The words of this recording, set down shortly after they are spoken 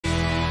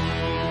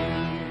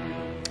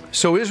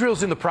So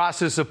Israel's in the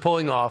process of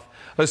pulling off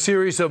a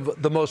series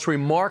of the most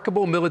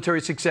remarkable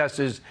military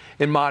successes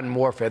in modern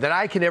warfare that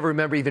I can ever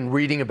remember even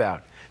reading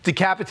about.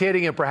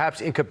 Decapitating and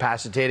perhaps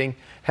incapacitating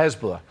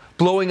Hezbollah,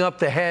 blowing up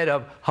the head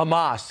of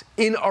Hamas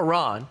in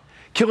Iran,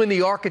 killing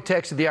the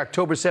architects of the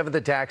October 7th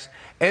attacks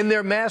and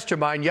their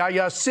mastermind,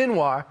 Yahya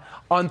Sinwar,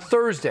 on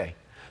Thursday.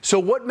 So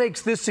what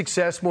makes this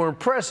success more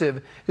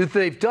impressive is that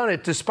they've done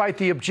it despite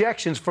the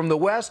objections from the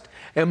West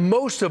and,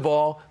 most of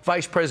all,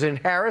 Vice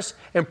President Harris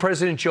and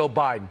President Joe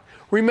Biden.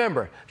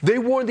 Remember, they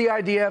warned the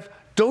IDF,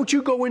 don't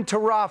you go into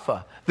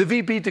Rafah. The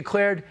VP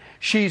declared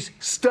she's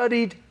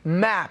studied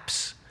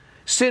maps.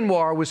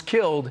 Sinwar was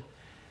killed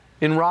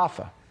in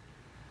Rafah.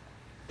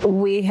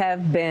 We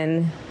have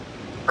been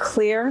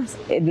clear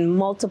in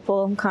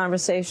multiple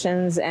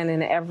conversations and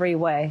in every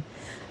way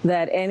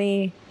that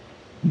any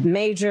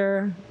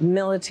major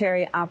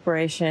military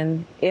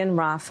operation in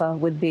Rafah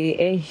would be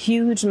a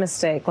huge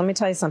mistake. Let me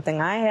tell you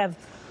something. I have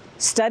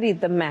studied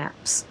the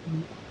maps.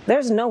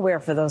 There's nowhere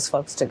for those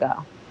folks to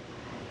go.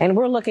 And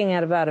we're looking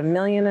at about 1.5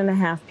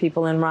 million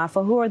people in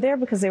Rafah who are there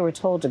because they were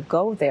told to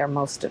go there,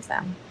 most of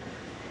them.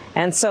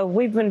 And so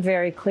we've been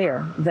very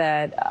clear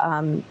that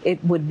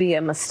it would be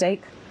a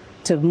mistake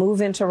to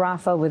move into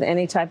Rafah with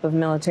any type of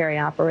military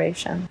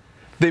operation.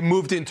 They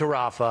moved into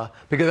Rafah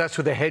because that's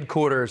where the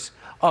headquarters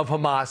of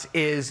Hamas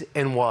is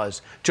and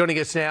was. Joining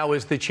us now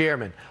is the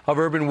chairman of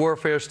Urban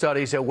Warfare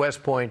Studies at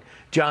West Point,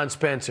 John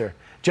Spencer.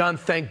 John,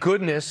 thank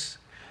goodness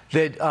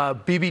that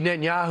Bibi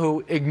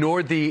Netanyahu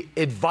ignored the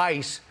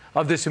advice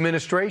of this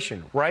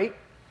administration, right?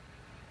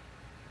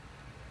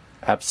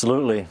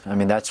 Absolutely. I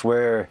mean, that's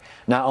where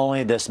not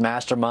only this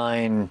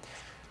mastermind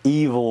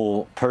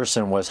evil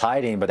person was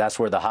hiding, but that's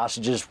where the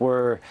hostages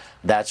were.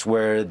 That's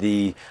where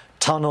the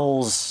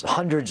tunnels,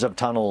 hundreds of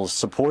tunnels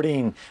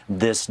supporting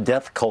this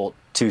death cult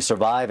to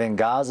survive in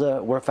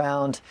Gaza were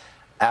found.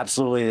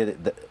 Absolutely.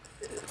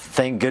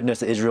 Thank goodness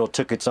that Israel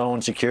took its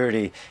own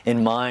security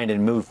in mind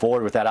and moved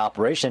forward with that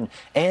operation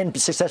and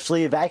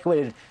successfully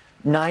evacuated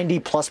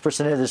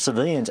 90+% of the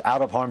civilians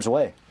out of harm's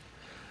way.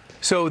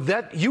 So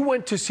that you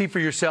went to see for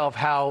yourself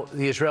how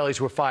the Israelis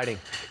were fighting.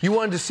 You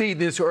wanted to see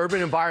this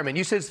urban environment.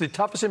 You said it's the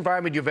toughest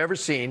environment you've ever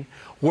seen,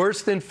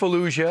 worse than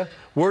Fallujah,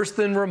 worse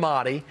than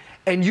Ramadi,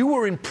 and you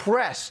were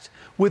impressed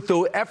with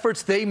the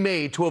efforts they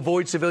made to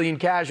avoid civilian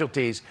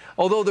casualties,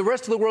 although the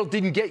rest of the world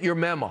didn't get your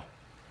memo.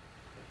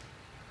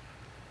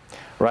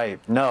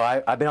 Right. No,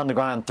 I've been on the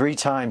ground 3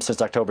 times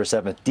since October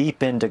 7th,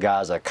 deep into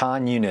Gaza,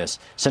 Khan Yunis,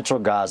 central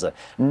Gaza.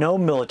 No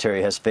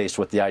military has faced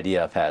what the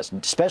IDF has,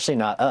 especially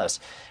not us.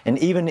 And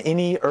even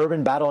any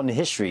urban battle in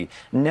history,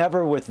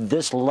 never with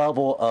this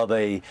level of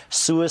a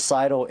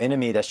suicidal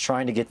enemy that's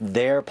trying to get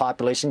their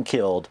population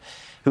killed,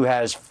 who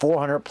has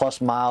 400+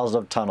 miles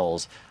of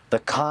tunnels, the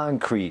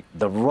concrete,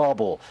 the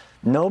rubble.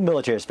 No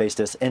military has faced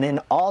this. And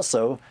then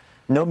also,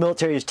 no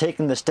military has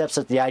taken the steps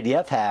that the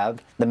IDF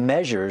have, the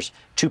measures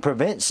to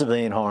prevent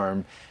civilian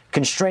harm,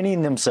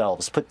 constraining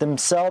themselves, put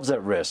themselves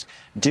at risk,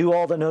 do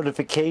all the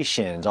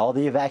notifications, all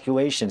the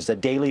evacuations, the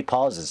daily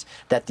pauses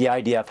that the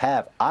IDF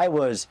have. I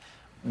was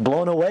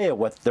blown away at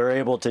what they're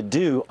able to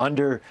do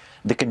under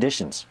the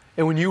conditions.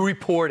 And when you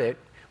report it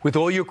with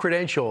all your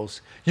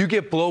credentials, you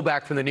get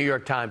blowback from the New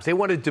York Times. They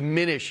want to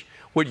diminish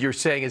what you're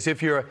saying as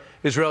if you're an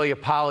Israeli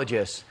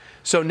apologist.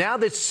 So now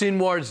that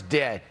Sinwar's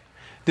dead,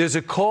 there's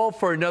a call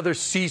for another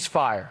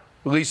ceasefire,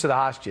 release of the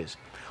hostages.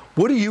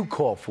 What do you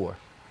call for?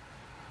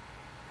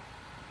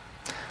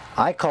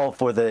 I call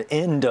for the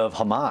end of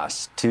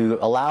Hamas, to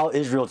allow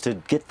Israel to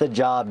get the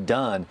job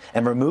done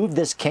and remove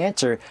this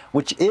cancer,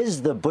 which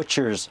is the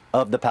butchers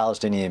of the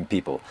Palestinian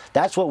people.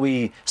 That's what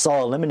we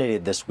saw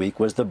eliminated this week,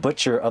 was the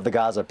butcher of the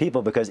Gaza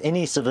people, because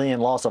any civilian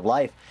loss of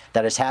life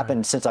that has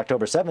happened since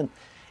October 7th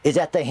is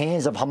at the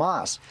hands of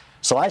Hamas.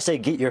 So I say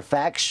get your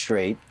facts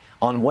straight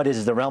on what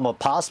is the realm of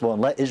possible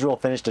and let Israel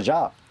finish the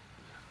job.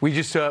 We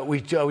just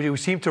we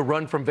seem to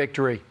run from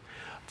victory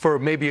for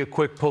maybe a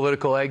quick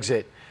political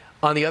exit.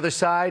 On the other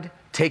side,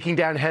 taking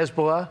down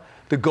Hezbollah,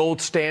 the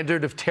gold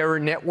standard of terror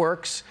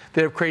networks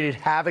that have created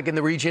havoc in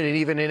the region and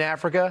even in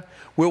Africa.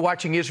 We're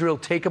watching Israel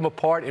take them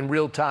apart in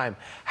real time.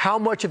 How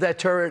much of that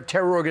terror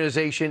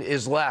organization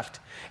is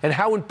left? And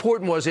how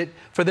important was it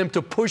for them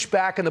to push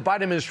back on the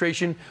Biden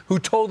administration, who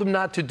told them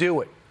not to do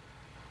it?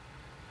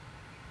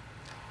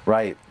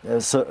 Right.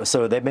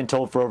 So they've been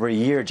told for over a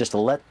year just to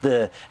let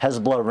the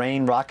Hezbollah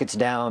rain rockets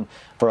down,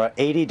 for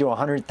 80 to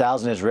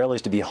 100,000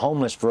 Israelis to be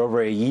homeless for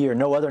over a year.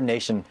 No other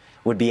nation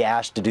would be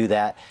asked to do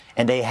that.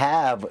 And they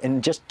have,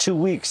 in just 2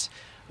 weeks,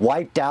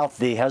 wiped out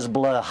the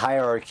Hezbollah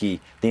hierarchy,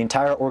 the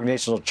entire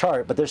organizational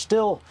chart. But there's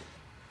still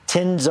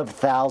tens of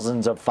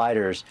thousands of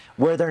fighters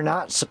where they're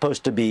not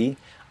supposed to be,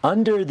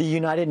 under the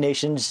United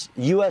Nations,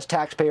 U.S.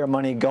 taxpayer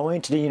money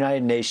going to the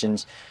United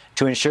Nations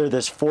to ensure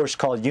this force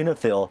called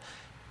UNIFIL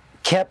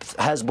kept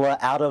Hezbollah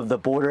out of the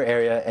border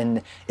area,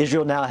 and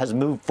Israel now has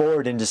moved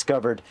forward and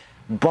discovered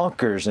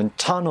bunkers and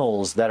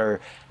tunnels that are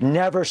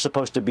never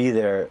supposed to be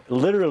there.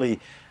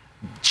 Literally,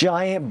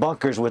 giant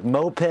bunkers with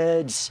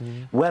mopeds,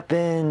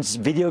 weapons,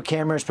 video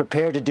cameras,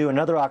 prepared to do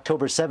another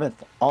October 7th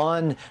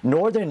on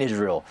northern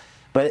Israel.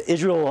 But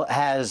Israel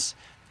has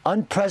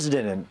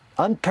unprecedented,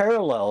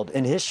 unparalleled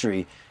in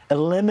history,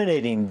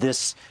 eliminating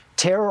this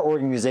terror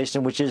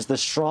organization, which is the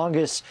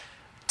strongest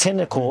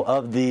tentacle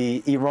of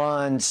the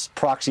Iran's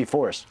proxy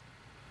force.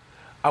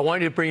 I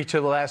wanted to bring you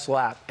to the last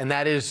lap, and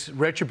that is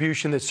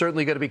retribution that's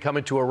certainly going to be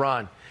coming to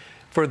Iran.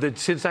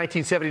 Since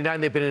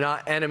 1979, they've been an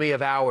enemy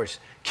of ours,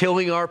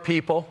 killing our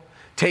people,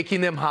 taking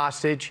them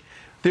hostage.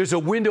 There's a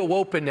window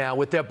open now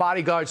with their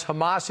bodyguards,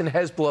 Hamas and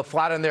Hezbollah,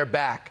 flat on their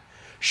back.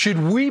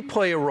 Should we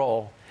play a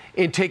role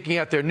in taking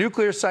out their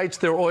nuclear sites,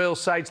 their oil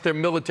sites, their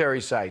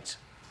military sites?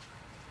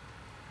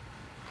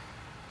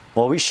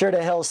 Well, we sure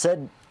to hell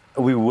said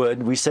we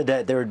would. We said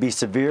that there would be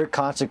severe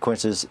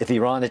consequences if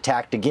Iran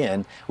attacked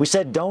again. We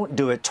said don't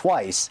do it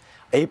twice,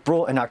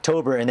 April and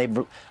October, and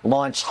they've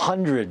launched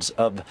hundreds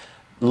of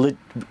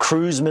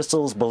cruise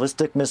missiles,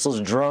 ballistic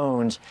missiles,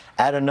 drones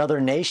at another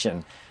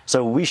nation.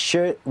 So we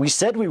said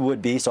we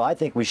would be, so I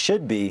think we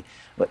should be.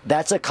 But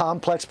that's a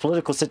complex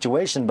political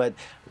situation, but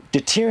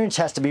deterrence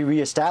has to be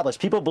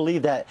reestablished. People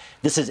believe that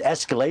this is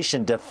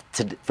escalation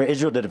for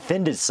Israel to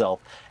defend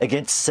itself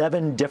against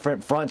 7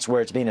 different fronts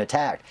where it's being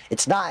attacked.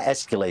 It's not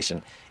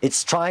escalation.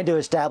 It's trying to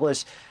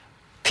establish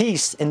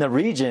peace in the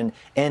region,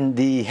 and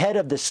the head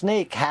of the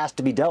snake has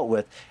to be dealt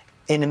with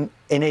in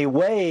a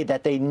way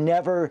that they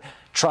never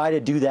try to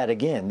do that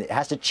again. It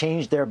has to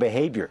change their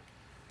behavior.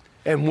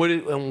 And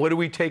what do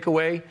we take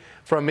away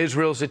from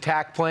Israel's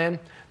attack plan,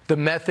 the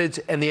methods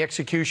and the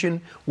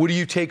execution? What do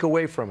you take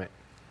away from it?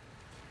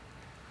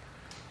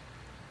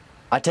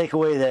 I take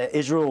away that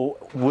Israel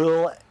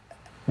will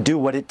do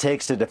what it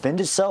takes to defend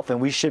itself,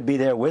 and we should be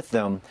there with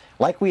them,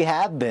 like we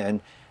have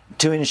been,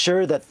 to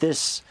ensure that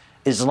this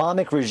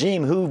Islamic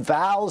regime, who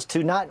vows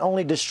to not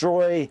only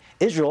destroy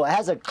Israel,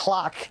 has a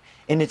clock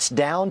in its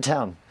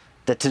downtown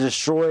to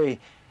destroy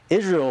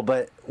Israel,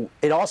 but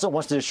it also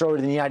wants to destroy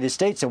the United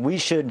States, and we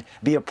should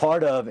be a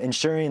part of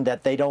ensuring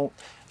that they don't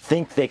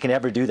think they can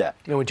ever do that.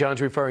 And what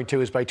John's referring to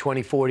is by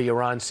 2040,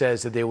 Iran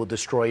says that they will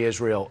destroy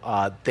Israel.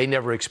 They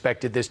never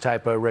expected this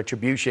type of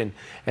retribution,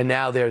 and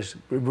now there's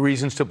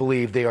reasons to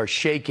believe they are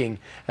shaking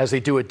as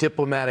they do a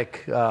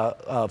diplomatic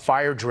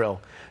fire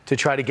drill to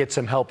try to get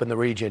some help in the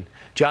region.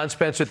 John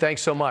Spencer,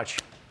 thanks so much.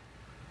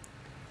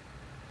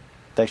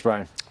 Thanks,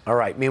 Brian. All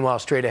right, meanwhile,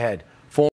 straight ahead.